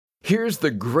Here's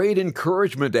the great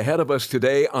encouragement ahead of us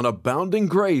today on Abounding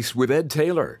Grace with Ed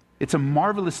Taylor. It's a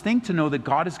marvelous thing to know that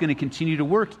God is going to continue to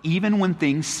work even when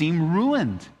things seem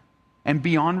ruined and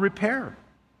beyond repair.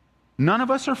 None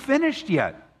of us are finished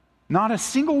yet. Not a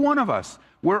single one of us.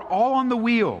 We're all on the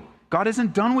wheel. God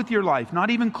isn't done with your life,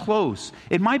 not even close.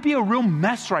 It might be a real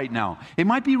mess right now. It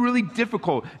might be really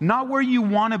difficult, not where you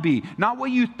want to be, not what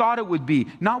you thought it would be,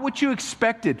 not what you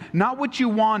expected, not what you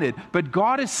wanted, but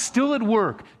God is still at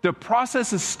work. The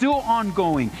process is still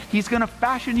ongoing. He's going to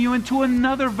fashion you into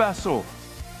another vessel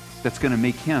that's going to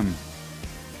make Him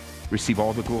receive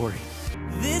all the glory.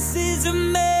 This is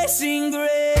amazing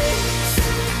grace.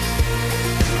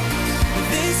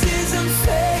 This is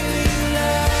unfailing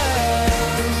love.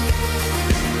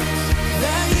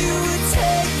 That you would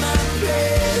take my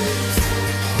place.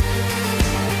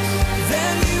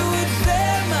 That you would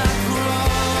bear my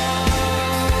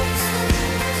cross.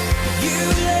 You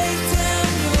laid down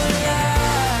your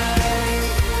life.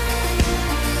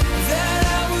 That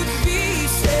I would be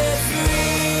set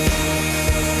free.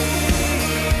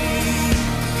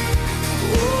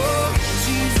 Oh,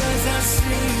 Jesus, I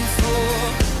sing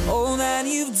for all that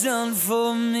you've done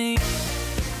for me.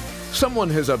 Someone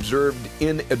has observed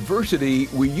in adversity,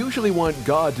 we usually want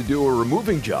God to do a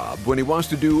removing job when He wants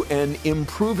to do an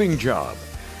improving job.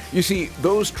 You see,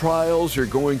 those trials you're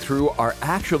going through are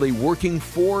actually working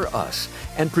for us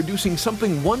and producing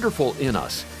something wonderful in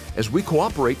us as we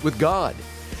cooperate with God.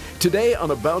 Today on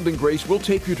Abounding Grace, we'll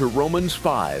take you to Romans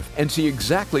 5 and see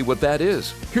exactly what that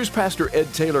is. Here's Pastor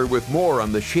Ed Taylor with more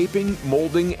on the shaping,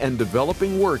 molding, and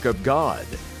developing work of God.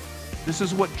 This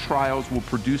is what trials will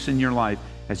produce in your life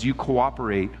as you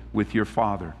cooperate with your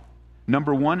Father.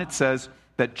 Number one, it says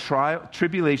that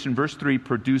tribulation, verse 3,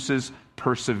 produces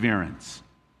perseverance.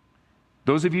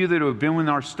 Those of you that have been in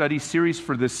our study series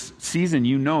for this season,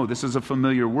 you know this is a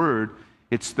familiar word.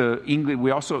 It's the English,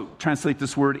 we also translate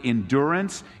this word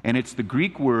endurance, and it's the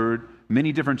Greek word,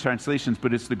 many different translations,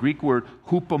 but it's the Greek word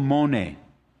hupomone.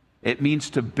 It means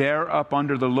to bear up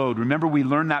under the load. Remember, we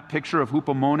learned that picture of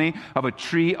hupomone, of a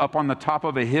tree up on the top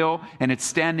of a hill, and it's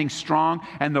standing strong,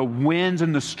 and the winds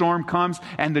and the storm comes,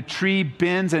 and the tree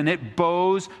bends and it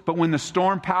bows, but when the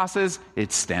storm passes,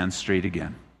 it stands straight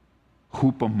again.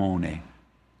 Hupomone.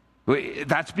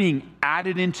 That's being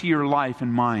added into your life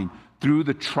and mine through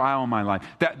the trial of my life.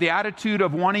 The attitude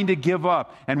of wanting to give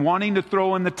up and wanting to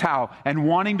throw in the towel and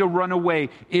wanting to run away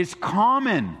is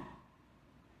common.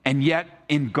 And yet,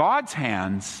 in God's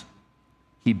hands,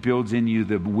 He builds in you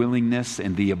the willingness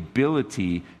and the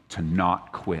ability to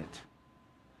not quit.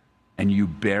 And you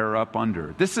bear up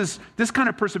under. This kind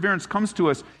of perseverance comes to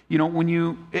us,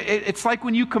 it's like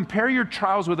when you compare your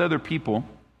trials with other people,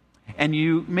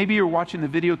 and maybe you're watching the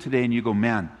video today and you go,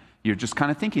 man, you're just kind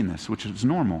of thinking this, which is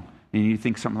normal. And you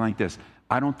think something like this: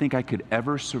 I don't think I could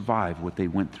ever survive what they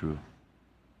went through.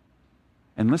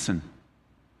 And listen,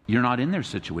 you're not in their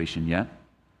situation yet.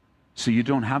 So you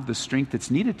don't have the strength that's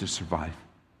needed to survive.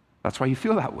 That's why you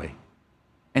feel that way.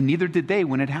 And neither did they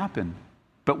when it happened.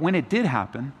 But when it did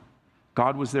happen,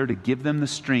 God was there to give them the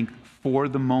strength for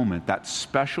the moment, that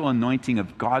special anointing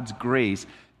of God's grace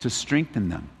to strengthen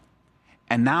them.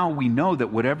 And now we know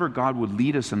that whatever God would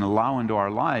lead us and allow into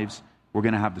our lives, we're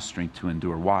going to have the strength to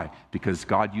endure. Why? Because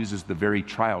God uses the very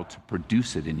trial to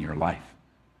produce it in your life.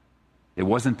 It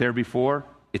wasn't there before,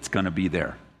 it's going to be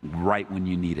there right when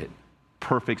you need it.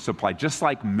 Perfect supply, just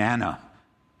like manna.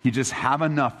 You just have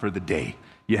enough for the day.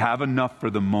 You have enough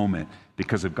for the moment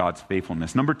because of God's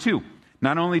faithfulness. Number two,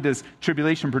 not only does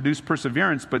tribulation produce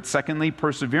perseverance, but secondly,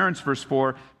 perseverance, verse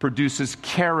 4, produces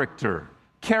character.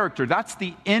 Character, that's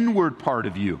the inward part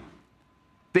of you.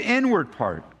 The inward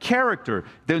part, character.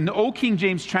 The Old King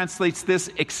James translates this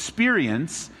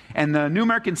experience, and the New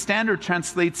American Standard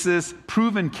translates this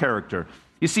proven character.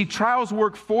 You see, trials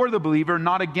work for the believer,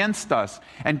 not against us.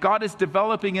 And God is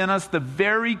developing in us the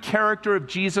very character of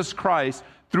Jesus Christ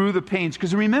through the pains.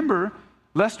 Because remember,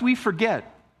 lest we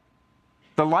forget,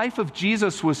 the life of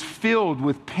Jesus was filled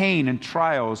with pain and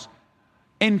trials,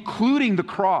 including the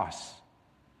cross.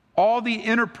 All the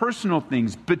interpersonal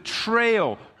things,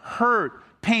 betrayal, hurt,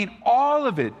 pain, all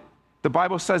of it. The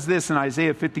Bible says this in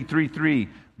Isaiah 53:3,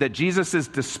 that Jesus is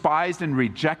despised and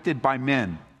rejected by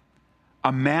men,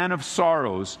 a man of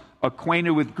sorrows, acquainted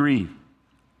with grief.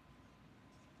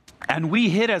 And we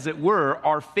hid, as it were,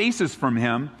 our faces from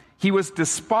him. He was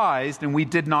despised, and we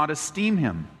did not esteem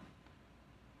him.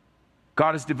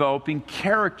 God is developing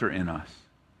character in us.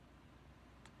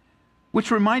 Which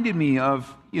reminded me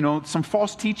of, some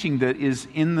false teaching that is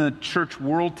in the church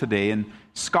world today, and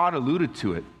Scott alluded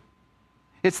to it.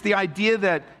 It's the idea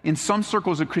that in some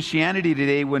circles of Christianity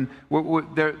today, when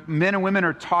men and women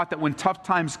are taught that when tough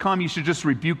times come, you should just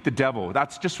rebuke the devil.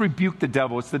 That's just rebuke the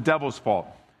devil. It's the devil's fault.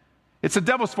 It's the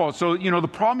devil's fault. So, the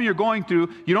problem you're going through,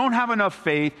 you don't have enough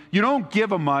faith. You don't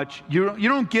give much. You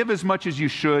don't give as much as you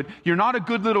should. You're not a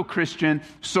good little Christian.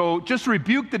 So just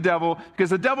rebuke the devil,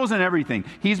 because the devil's in everything.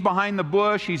 He's behind the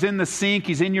bush. He's in the sink.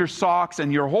 He's in your socks.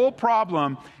 And your whole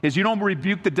problem is you don't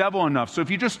rebuke the devil enough. So if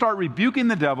you just start rebuking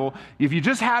the devil, if you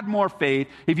just had more faith,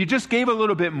 if you just gave a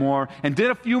little bit more and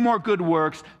did a few more good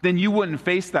works, then you wouldn't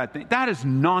face that thing. That is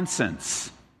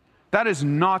nonsense. That is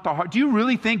not the heart. Do you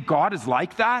really think God is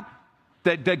like that?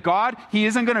 That God, He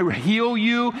isn't going to heal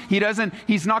you.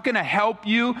 He's not going to help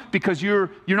you because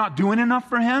you're not doing enough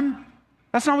for Him?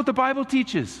 That's not what the Bible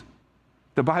teaches.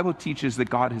 The Bible teaches that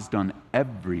God has done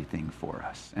everything for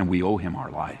us, and we owe Him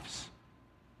our lives.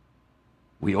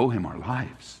 We owe Him our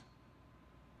lives.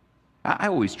 I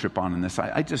always trip on in this.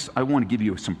 I want to give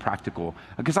you some practical,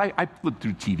 because I flip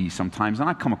through TV sometimes and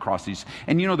I come across these,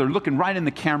 and they're looking right in the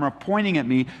camera, pointing at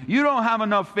me. You don't have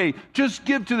enough faith. Just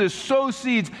give to this. Sow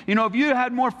seeds. If you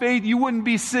had more faith, you wouldn't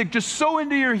be sick. Just sow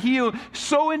into your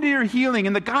healing.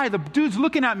 And the dude's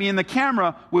looking at me in the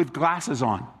camera with glasses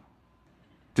on.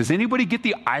 Does anybody get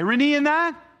the irony in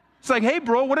that? It's like, hey,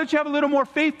 bro, why don't you have a little more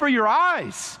faith for your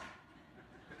eyes?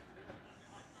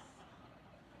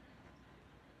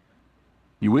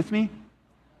 You with me?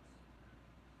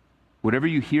 Whatever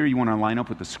you hear, you want to line up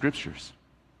with the Scriptures.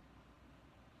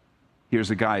 Here's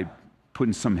a guy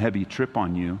putting some heavy trip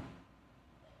on you,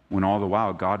 when all the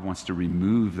while God wants to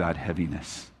remove that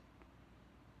heaviness.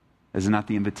 Isn't that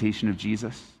the invitation of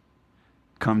Jesus?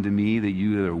 Come to me that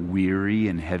you are weary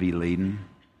and heavy laden,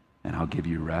 and I'll give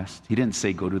you rest. He didn't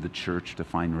say go to the church to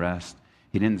find rest.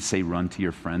 He didn't say run to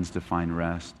your friends to find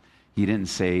rest. He didn't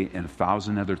say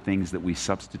 1,000 other things that we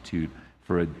substitute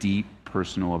for a deep,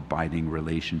 personal, abiding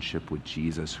relationship with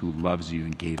Jesus, who loves you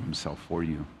and gave Himself for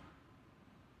you.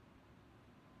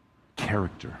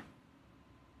 Character.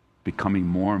 Becoming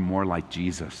more and more like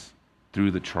Jesus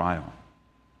through the trial.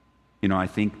 I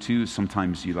think too,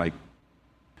 sometimes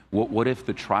what if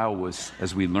the trial was,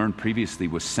 as we learned previously,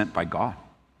 was sent by God?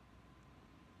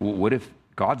 What if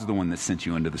God's the one that sent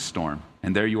you into the storm?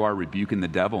 And there you are rebuking the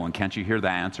devil, and can't you hear the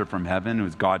answer from heaven?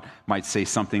 God might say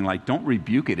something like, don't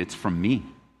rebuke it, it's from me.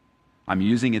 I'm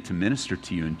using it to minister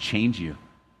to you and change you.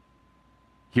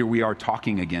 Here we are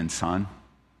talking again, son,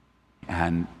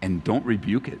 and don't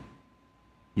rebuke it.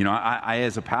 I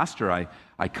as a pastor,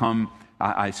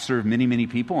 I serve many, many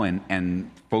people,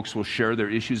 and folks will share their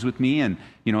issues with me. And,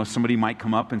 somebody might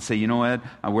come up and say, Ed,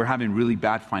 we're having really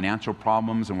bad financial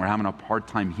problems, and we're having a hard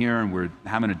time here, and we're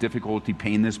having a difficulty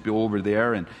paying this bill over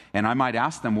there. And I might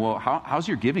ask them, well, how's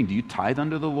your giving? Do you tithe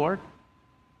unto the Lord?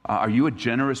 Are you a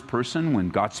generous person when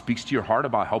God speaks to your heart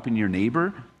about helping your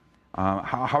neighbor?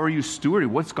 How are you stewarding?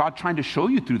 What's God trying to show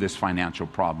you through this financial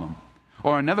problem?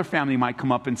 Or another family might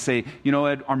come up and say,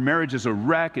 Ed, our marriage is a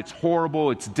wreck, it's horrible,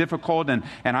 it's difficult. And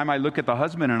I might look at the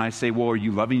husband and I say, well, are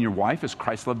you loving your wife as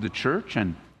Christ loved the church?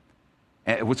 And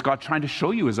what's God trying to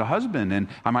show you as a husband? And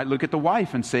I might look at the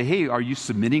wife and say, hey, are you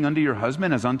submitting unto your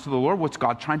husband as unto the Lord? What's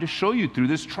God trying to show you through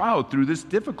this trial, through this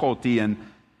difficulty? And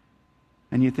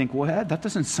you think, well, Ed, that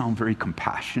doesn't sound very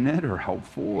compassionate or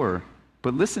helpful.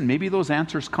 But listen, maybe those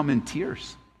answers come in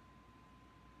tears.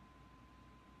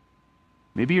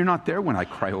 Maybe you're not there when I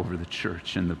cry over the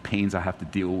church and the pains I have to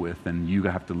deal with and you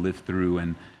have to live through.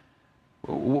 And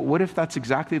what if that's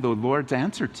exactly the Lord's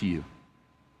answer to you?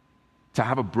 To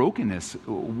have a brokenness.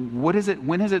 When is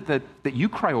it that you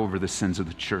cry over the sins of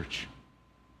the church?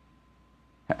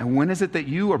 And when is it that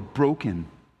you are broken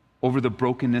over the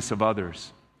brokenness of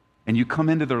others? And you come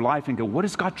into their life and go, what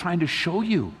is God trying to show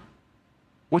you?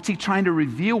 What's He trying to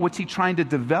reveal? What's He trying to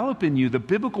develop in you? The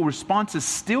biblical response is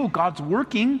still God's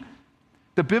working.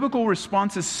 The biblical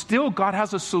response is still God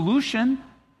has a solution.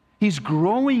 He's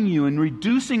growing you and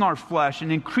reducing our flesh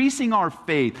and increasing our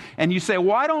faith. And you say,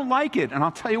 well, I don't like it. And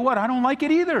I'll tell you what, I don't like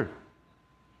it either.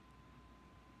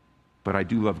 But I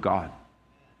do love God.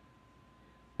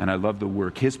 And I love the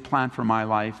work. His plan for my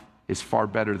life is far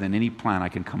better than any plan I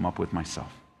can come up with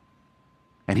myself.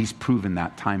 And He's proven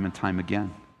that time and time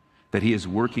again, that He is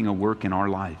working a work in our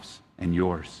lives and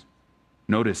yours.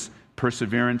 Notice,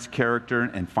 perseverance, character,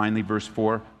 and finally, verse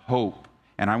 4, hope.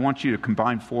 And I want you to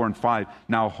combine 4 and 5.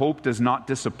 Now, hope does not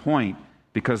disappoint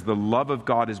because the love of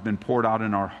God has been poured out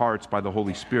in our hearts by the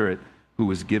Holy Spirit who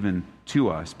was given to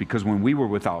us. Because when we were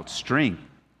without strength,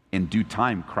 in due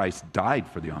time, Christ died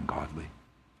for the ungodly.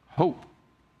 Hope.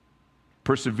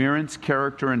 Perseverance,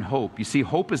 character, and hope. You see,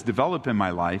 hope is developed in my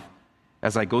life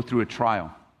as I go through a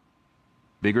trial,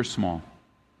 big or small.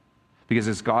 Because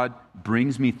as God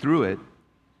brings me through it,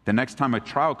 the next time a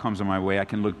trial comes in my way, I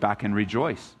can look back and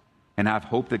rejoice and have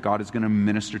hope that God is going to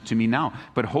minister to me now.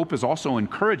 But hope is also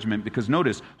encouragement, because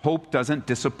notice, hope doesn't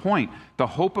disappoint. The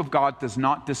hope of God does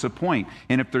not disappoint.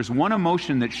 And if there's one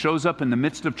emotion that shows up in the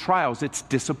midst of trials, it's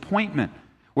disappointment.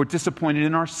 We're disappointed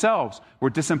in ourselves. We're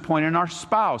disappointed in our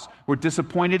spouse. We're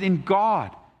disappointed in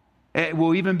God.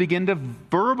 We'll even begin to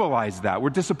verbalize that. We're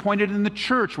disappointed in the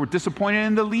church. We're disappointed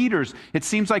in the leaders. It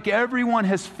seems like everyone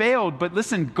has failed, but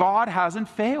listen, God hasn't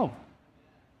failed.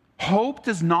 Hope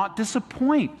does not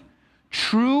disappoint.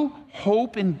 True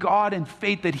hope in God and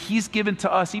faith that He's given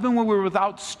to us, even when we were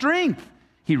without strength,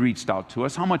 He reached out to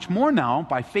us. How much more now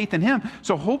by faith in Him?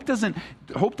 So hope doesn't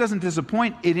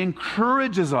disappoint. It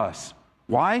encourages us.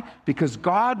 Why? Because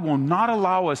God will not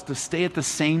allow us to stay at the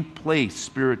same place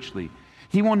spiritually.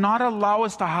 He will not allow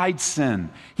us to hide sin.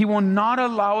 He will not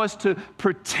allow us to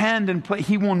pretend and play.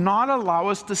 He will not allow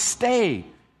us to stay.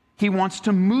 He wants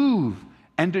to move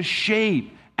and to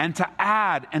shape and to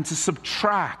add and to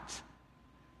subtract.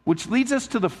 Which leads us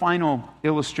to the final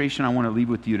illustration I want to leave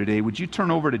with you today. Would you turn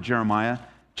over to Jeremiah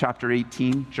chapter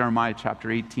 18? Jeremiah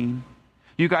chapter 18.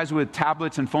 You guys with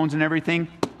tablets and phones and everything,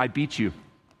 I beat you.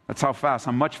 That's how fast.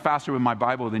 I'm much faster with my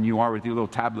Bible than you are with your little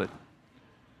tablet.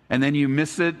 And then you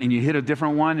miss it and you hit a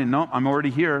different one and no, I'm already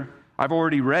here. I've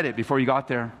already read it before you got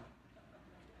there.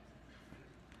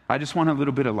 I just want a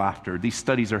little bit of laughter. These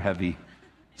studies are heavy.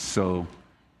 So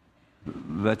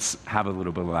let's have a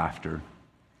little bit of laughter,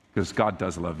 because God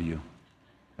does love you.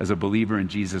 As a believer in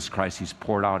Jesus Christ, He's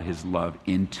poured out His love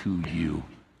into you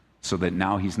so that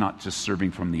now He's not just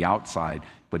serving from the outside,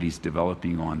 but He's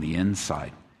developing on the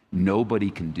inside.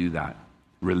 Nobody can do that.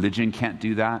 Religion can't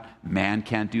do that. Man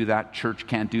can't do that. Church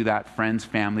can't do that. Friends,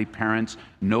 family, parents.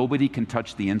 Nobody can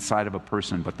touch the inside of a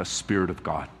person but the Spirit of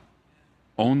God.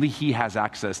 Only He has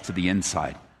access to the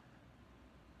inside.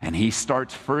 And He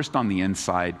starts first on the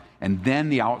inside, and then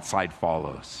the outside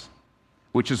follows.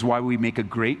 Which is why we make a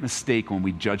great mistake when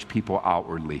we judge people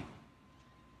outwardly.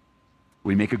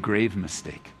 We make a grave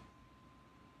mistake.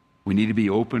 We need to be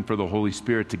open for the Holy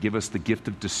Spirit to give us the gift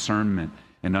of discernment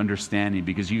and understanding,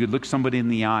 because you could look somebody in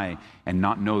the eye and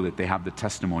not know that they have the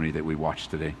testimony that we watched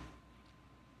today.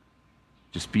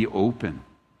 Just be open.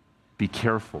 Be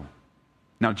careful.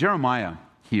 Now, Jeremiah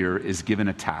here is given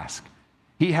a task.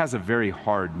 He has a very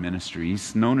hard ministry.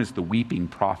 He's known as the weeping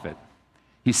prophet.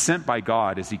 He's sent by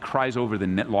God as he cries over the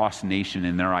lost nation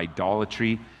in their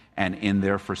idolatry and in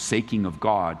their forsaking of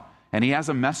God. And he has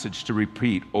a message to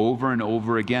repeat over and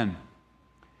over again.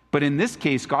 But in this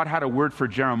case, God had a word for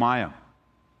Jeremiah,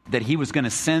 that He was going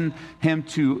to send him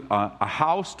to a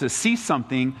house to see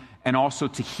something and also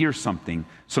to hear something.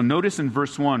 So notice in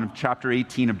verse 1 of chapter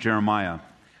 18 of Jeremiah,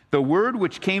 the word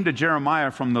which came to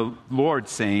Jeremiah from the Lord,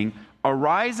 saying,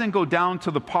 arise and go down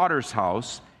to the potter's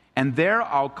house, and there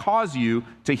I'll cause you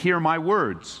to hear my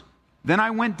words. Then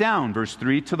I went down, verse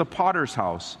 3, to the potter's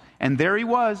house, and there he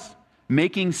was,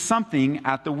 making something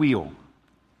at the wheel.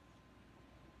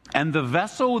 And the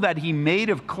vessel that he made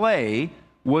of clay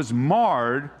was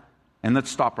marred, and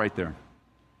let's stop right there.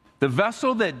 The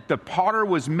vessel that the potter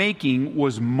was making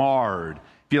was marred.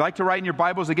 If you like to write in your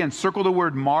Bibles, again, circle the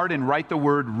word marred and write the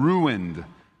word ruined.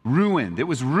 Ruined. It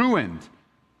was ruined.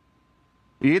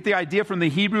 You get the idea from the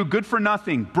Hebrew, good for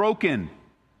nothing, broken.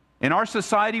 In our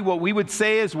society, what we would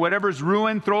say is whatever's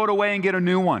ruined, throw it away and get a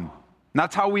new one. And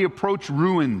that's how we approach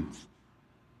ruins.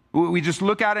 We just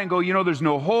look at it and go, there's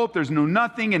no hope, there's no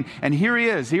nothing. And here he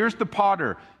is. Here's the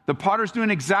potter. The potter's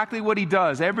doing exactly what he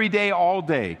does every day, all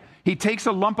day. He takes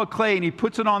a lump of clay and he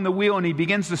puts it on the wheel and he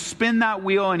begins to spin that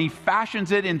wheel and he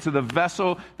fashions it into the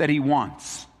vessel that he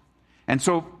wants. And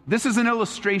so this is an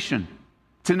illustration.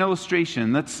 It's an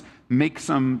illustration. Let's make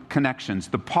some connections.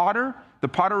 The potter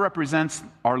represents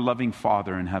our loving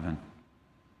Father in heaven.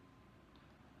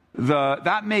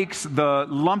 That makes the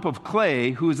lump of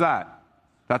clay, who's that?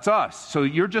 That's us. So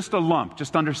you're just a lump.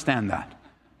 Just understand that.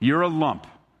 You're a lump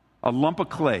of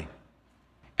clay.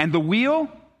 And the wheel,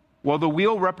 well, the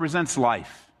wheel represents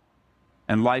life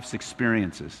and life's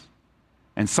experiences.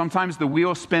 And sometimes the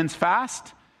wheel spins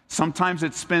fast, sometimes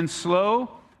it spins slow,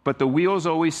 but the wheel's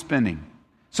always spinning.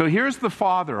 So here's the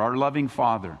Father, our loving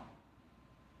Father,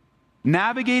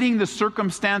 navigating the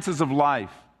circumstances of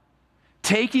life,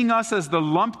 taking us as the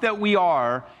lump that we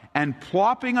are and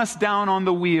plopping us down on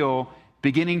the wheel,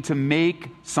 beginning to make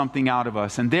something out of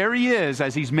us. And there he is,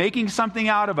 as he's making something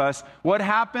out of us. What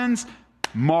happens?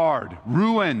 Marred,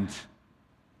 ruined.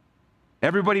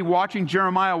 Everybody watching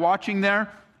Jeremiah, watching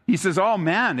there, He says, oh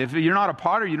man, if you're not a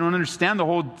potter, you don't understand the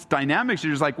whole dynamics.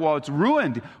 You're just like, well, it's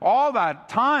ruined. All that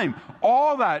time,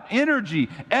 all that energy,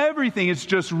 everything is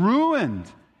just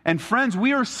ruined. And friends,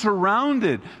 we are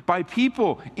surrounded by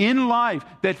people in life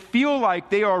that feel like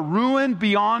they are ruined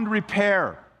beyond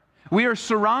repair. We are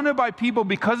surrounded by people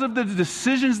because of the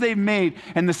decisions they've made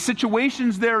and the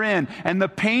situations they're in and the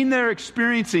pain they're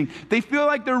experiencing. They feel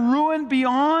like they're ruined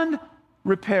beyond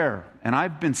repair. And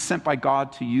I've been sent by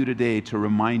God to you today to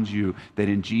remind you that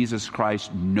in Jesus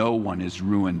Christ, no one is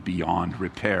ruined beyond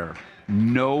repair.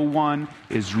 No one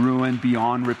is ruined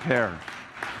beyond repair.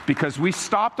 Because we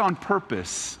stopped on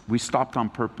purpose. We stopped on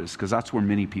purpose because that's where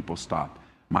many people stop.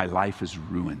 My life is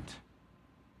ruined.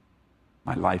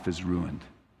 My life is ruined.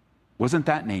 Wasn't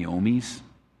that Naomi's?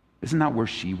 Isn't that where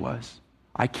she was?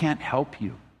 I can't help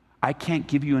you. I can't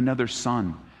give you another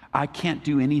son. I can't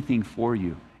do anything for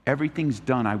you. Everything's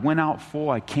done. I went out full.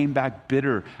 I came back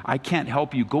bitter. I can't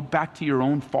help you. Go back to your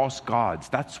own false gods.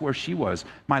 That's where she was.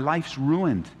 My life's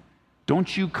ruined.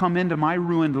 Don't you come into my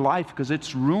ruined life because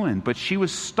it's ruined. But she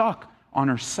was stuck on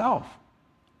herself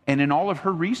and in all of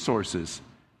her resources.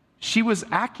 She was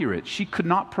accurate. She could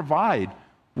not provide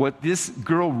what this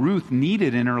girl Ruth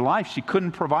needed in her life. She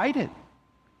couldn't provide it.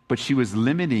 But she was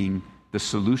limiting the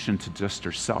solution to just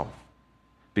herself.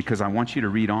 Because I want you to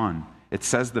read on. It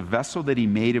says the vessel that he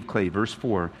made of clay, verse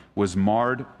 4, was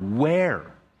marred where?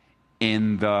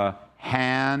 In the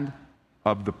hand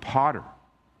of the potter.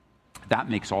 That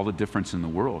makes all the difference in the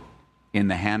world. In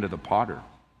the hand of the potter.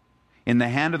 In the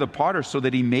hand of the potter, so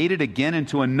that he made it again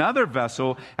into another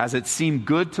vessel as it seemed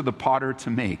good to the potter to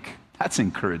make. That's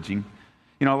encouraging.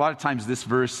 You know, a lot of times this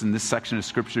verse and this section of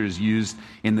Scripture is used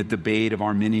in the debate of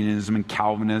Arminianism and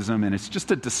Calvinism, and it's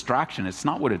just a distraction. It's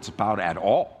not what it's about at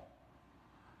all.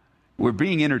 We're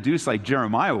being introduced, like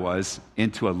Jeremiah was,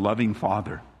 into a loving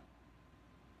father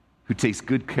who takes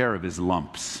good care of his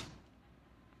lumps.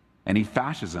 And he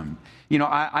fashions them. You know,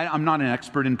 I'm not an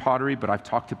expert in pottery, but I've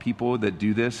talked to people that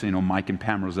do this. You know, Mike and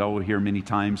Pam Roselle were here many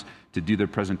times to do their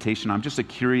presentation. I'm just a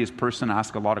curious person,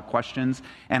 ask a lot of questions.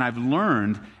 And I've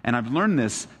learned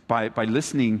this by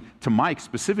listening to Mike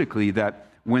specifically, that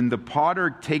when the potter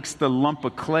takes the lump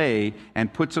of clay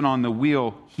and puts it on the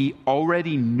wheel, he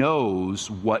already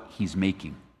knows what he's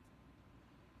making.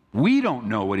 We don't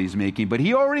know what he's making, but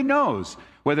he already knows.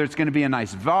 Whether it's going to be a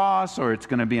nice vase or it's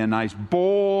going to be a nice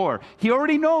bowl, or he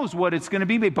already knows what it's going to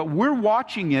be made. But we're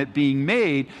watching it being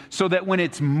made so that when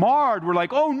it's marred, we're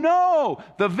like, oh no,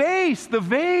 the vase,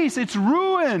 it's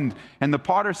ruined. And the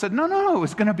potter said, no,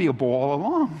 it's going to be a bowl all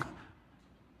along.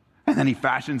 And then he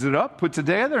fashions it up, puts it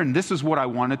together, and this is what I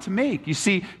wanted to make. You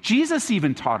see, Jesus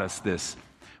even taught us this.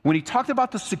 When he talked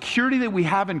about the security that we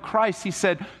have in Christ, he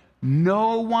said,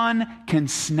 no one can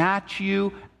snatch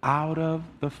you out of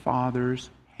the Father's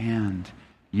hand.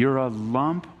 You're a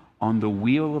lump on the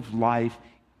wheel of life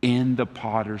in the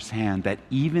potter's hand, that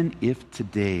even if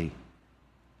today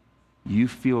you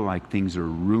feel like things are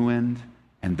ruined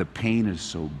and the pain is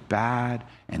so bad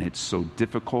and it's so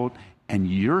difficult and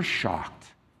you're shocked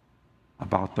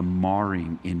about the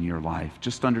marring in your life,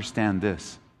 just understand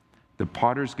this. The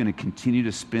potter's going to continue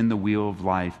to spin the wheel of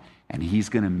life, and he's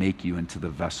going to make you into the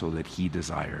vessel that he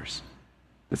desires.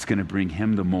 That's going to bring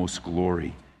him the most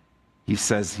glory. He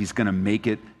says he's going to make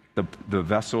it the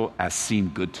vessel as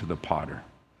seemed good to the potter.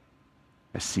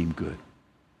 As seemed good.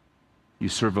 You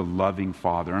serve a loving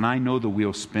Father. And I know the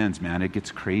wheel spins, man. It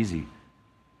gets crazy.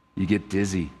 You get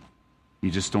dizzy. You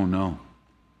just don't know.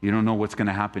 You don't know what's going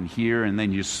to happen here, and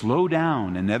then you slow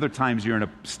down. And other times you're in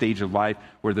a stage of life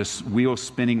where this wheel's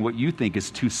spinning what you think is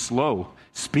too slow.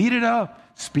 Speed it up.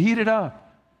 Speed it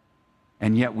up.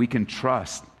 And yet we can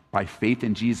trust by faith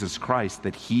in Jesus Christ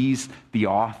that he's the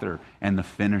author and the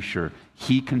finisher.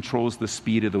 He controls the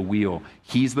speed of the wheel.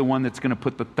 He's the one that's going to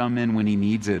put the thumb in when he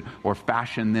needs it, or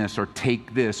fashion this, or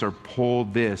take this, or pull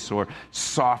this, or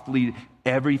softly.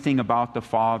 Everything about the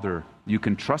Father, you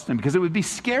can trust him, because it would be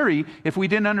scary if we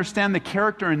didn't understand the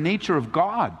character and nature of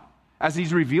God as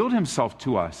he's revealed himself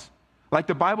to us. Like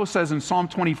the Bible says in Psalm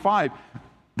 25,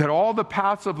 that all the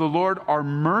paths of the Lord are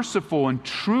merciful and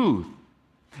truth.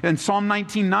 In Psalm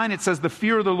 19:9, it says, the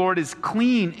fear of the Lord is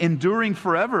clean, enduring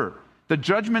forever. The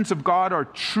judgments of God are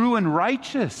true and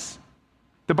righteous.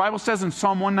 The Bible says in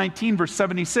Psalm 119, verse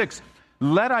 76,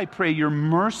 let, I pray, your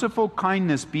merciful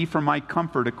kindness be for my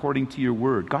comfort according to your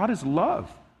word. God is love.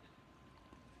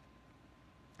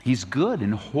 He's good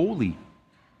and holy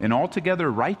and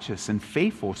altogether righteous and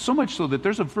faithful. So much so that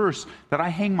there's a verse that I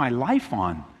hang my life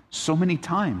on so many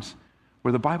times,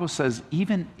 where the Bible says,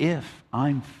 even if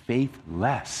I'm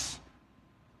faithless,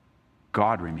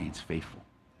 God remains faithful.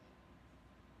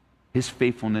 His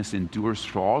faithfulness endures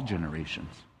for all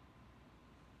generations.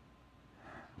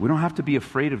 We don't have to be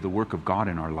afraid of the work of God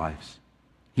in our lives.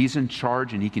 He's in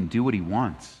charge and He can do what He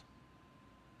wants.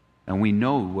 And we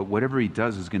know whatever He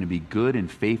does is going to be good and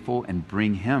faithful and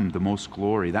bring Him the most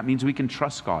glory. That means we can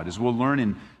trust God. As we'll learn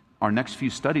in our next few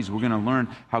studies, we're going to learn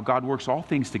how God works all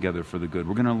things together for the good.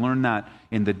 We're going to learn that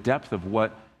in the depth of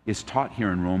what is taught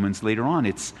here in Romans later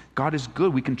on. God is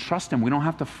good. We can trust Him. We don't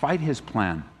have to fight His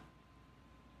plan.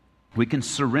 We can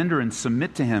surrender and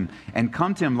submit to Him and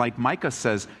come to Him, like Micah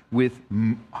says, with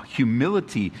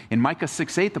humility. In Micah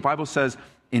 6:8, the Bible says,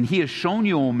 "And He has shown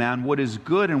you, O man, what is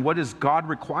good and what does God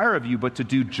require of you, but to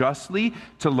do justly,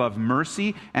 to love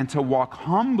mercy, and to walk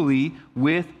humbly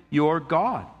with your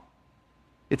God."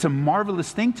 It's a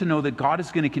marvelous thing to know that God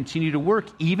is going to continue to work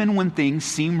even when things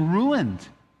seem ruined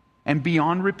and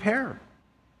beyond repair.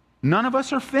 None of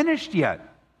us are finished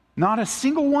yet. Not a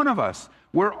single one of us.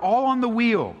 We're all on the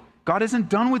wheel. God isn't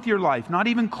done with your life, not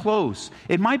even close.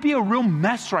 It might be a real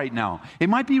mess right now. It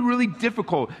might be really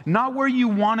difficult, not where you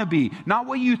want to be, not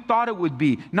what you thought it would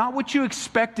be, not what you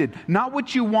expected, not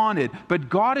what you wanted, but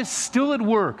God is still at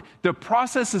work. The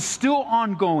process is still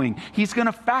ongoing. He's going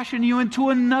to fashion you into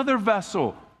another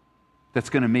vessel that's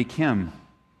going to make Him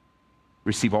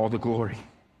receive all the glory.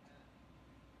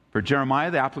 For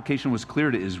Jeremiah, the application was clear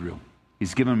to Israel.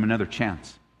 He's given him another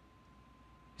chance.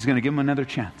 He's going to give him another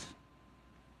chance.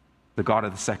 The God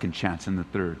of the second chance and the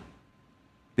third.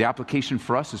 The application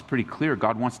for us is pretty clear.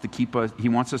 God wants to keep us, He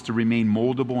wants us to remain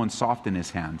moldable and soft in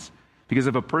His hands. Because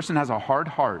if a person has a hard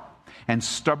heart and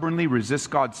stubbornly resists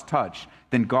God's touch,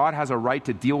 then God has a right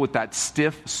to deal with that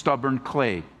stiff, stubborn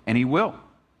clay, and He will.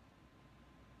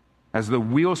 As the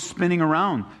wheel's spinning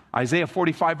around, Isaiah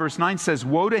 45 verse 9 says,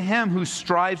 "Woe to him who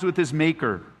strives with his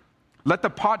maker. Let the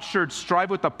potsherds strive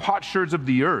with the potsherds of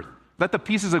the earth. Let the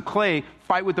pieces of clay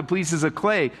fight with the pieces of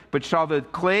clay. But shall the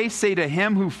clay say to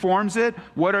him who forms it,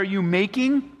 what are you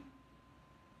making?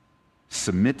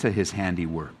 Submit to His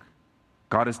handiwork."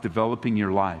 God is developing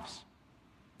your lives.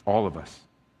 All of us.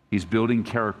 He's building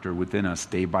character within us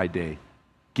day by day,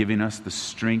 giving us the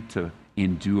strength to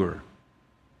endure,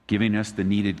 giving us the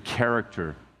needed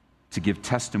character to give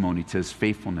testimony to His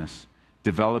faithfulness,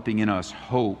 developing in us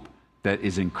hope that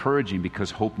is encouraging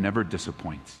because hope never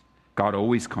disappoints. God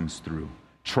always comes through.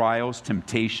 Trials,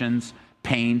 temptations,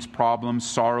 pains, problems,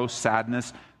 sorrow,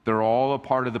 sadness, they're all a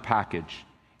part of the package.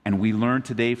 And we learn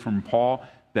today from Paul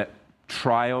that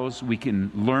trials, we can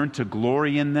learn to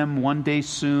glory in them one day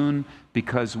soon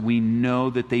because we know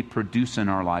that they produce in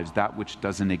our lives that which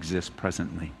doesn't exist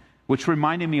presently. Which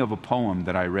reminded me of a poem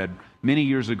that I read many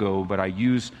years ago, but I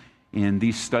use in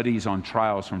these studies on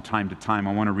trials from time to time.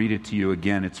 I want to read it to you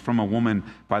again. It's from a woman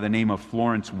by the name of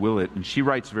Florence Willett, and she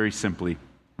writes very simply,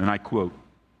 and I quote,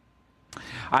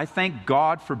 "I thank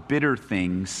God for bitter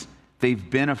things. They've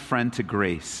been a friend to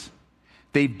grace.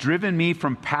 They've driven me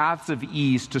from paths of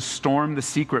ease to storm the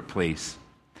secret place.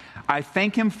 I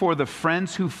thank Him for the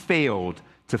friends who failed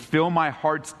to fill my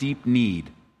heart's deep need.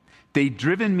 They've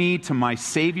driven me to my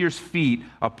Savior's feet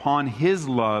upon His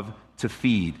love to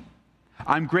feed.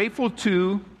 I'm grateful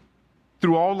too,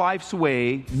 through all life's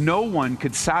way, no one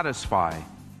could satisfy.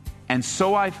 And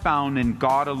so I found in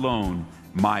God alone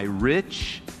my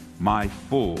rich, my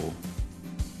full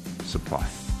supply."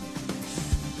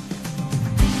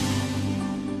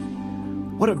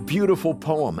 What a beautiful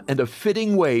poem and a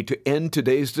fitting way to end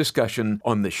today's discussion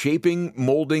on the shaping,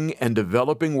 molding, and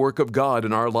developing work of God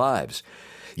in our lives.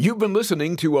 You've been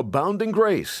listening to Abounding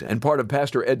Grace and part of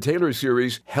Pastor Ed Taylor's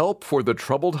series, Help for the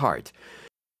Troubled Heart.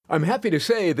 I'm happy to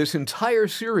say this entire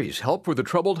series, Help for the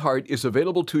Troubled Heart, is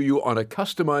available to you on a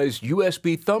customized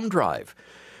USB thumb drive.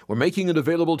 We're making it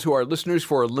available to our listeners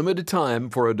for a limited time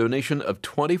for a donation of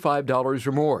 $25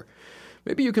 or more.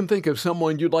 Maybe you can think of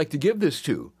someone you'd like to give this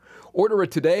to. Order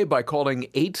it today by calling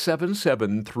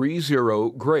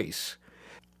 877-30-GRACE.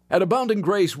 At Abounding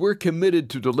Grace, we're committed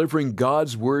to delivering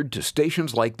God's Word to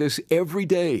stations like this every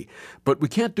day, but we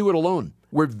can't do it alone.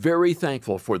 We're very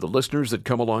thankful for the listeners that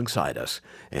come alongside us.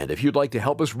 And if you'd like to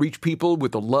help us reach people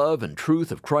with the love and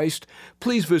truth of Christ,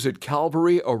 please visit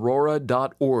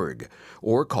calvaryaurora.org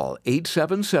or call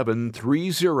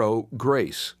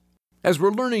 877-30-GRACE. As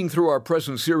we're learning through our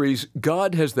present series,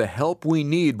 God has the help we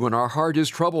need when our heart is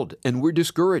troubled and we're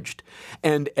discouraged.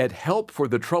 And at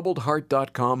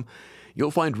helpforthetroubledheart.com, you'll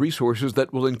find resources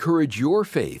that will encourage your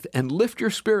faith and lift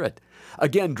your spirit.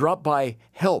 Again, drop by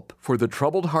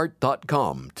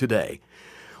helpforthetroubledheart.com today.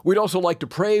 We'd also like to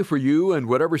pray for you and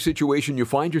whatever situation you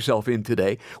find yourself in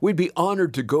today. We'd be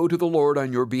honored to go to the Lord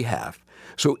on your behalf.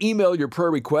 So email your prayer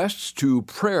requests to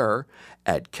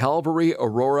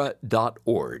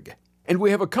prayer@calvaryaurora.org. And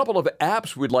we have a couple of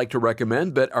apps we'd like to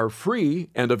recommend that are free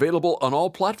and available on all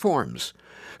platforms.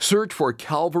 Search for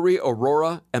Calvary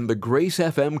Aurora and the Grace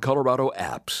FM Colorado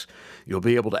apps. You'll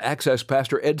be able to access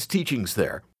Pastor Ed's teachings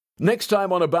there. Next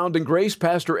time on Abounding Grace,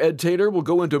 Pastor Ed Taylor will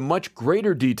go into much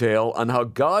greater detail on how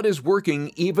God is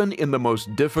working even in the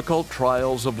most difficult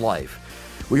trials of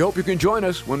life. We hope you can join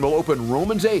us when we'll open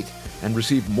Romans 8 and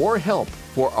receive more help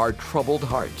for our troubled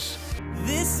hearts.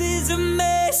 This is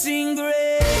amazing grace.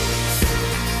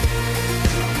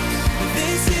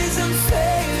 This is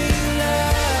unfailing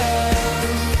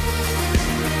love.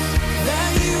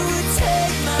 That you would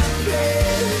take my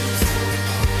place.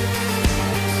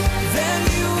 Then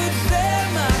you would bear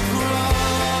my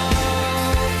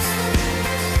cross.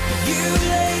 You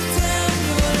laid down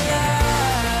your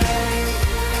life.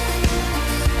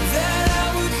 That I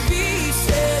would be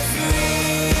set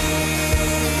free.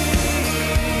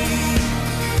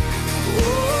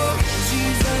 Oh,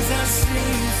 Jesus, I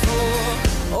sing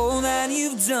for all that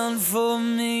you've done for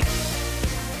me.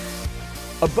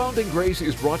 Abounding Grace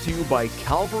is brought to you by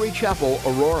Calvary Chapel,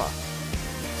 Aurora.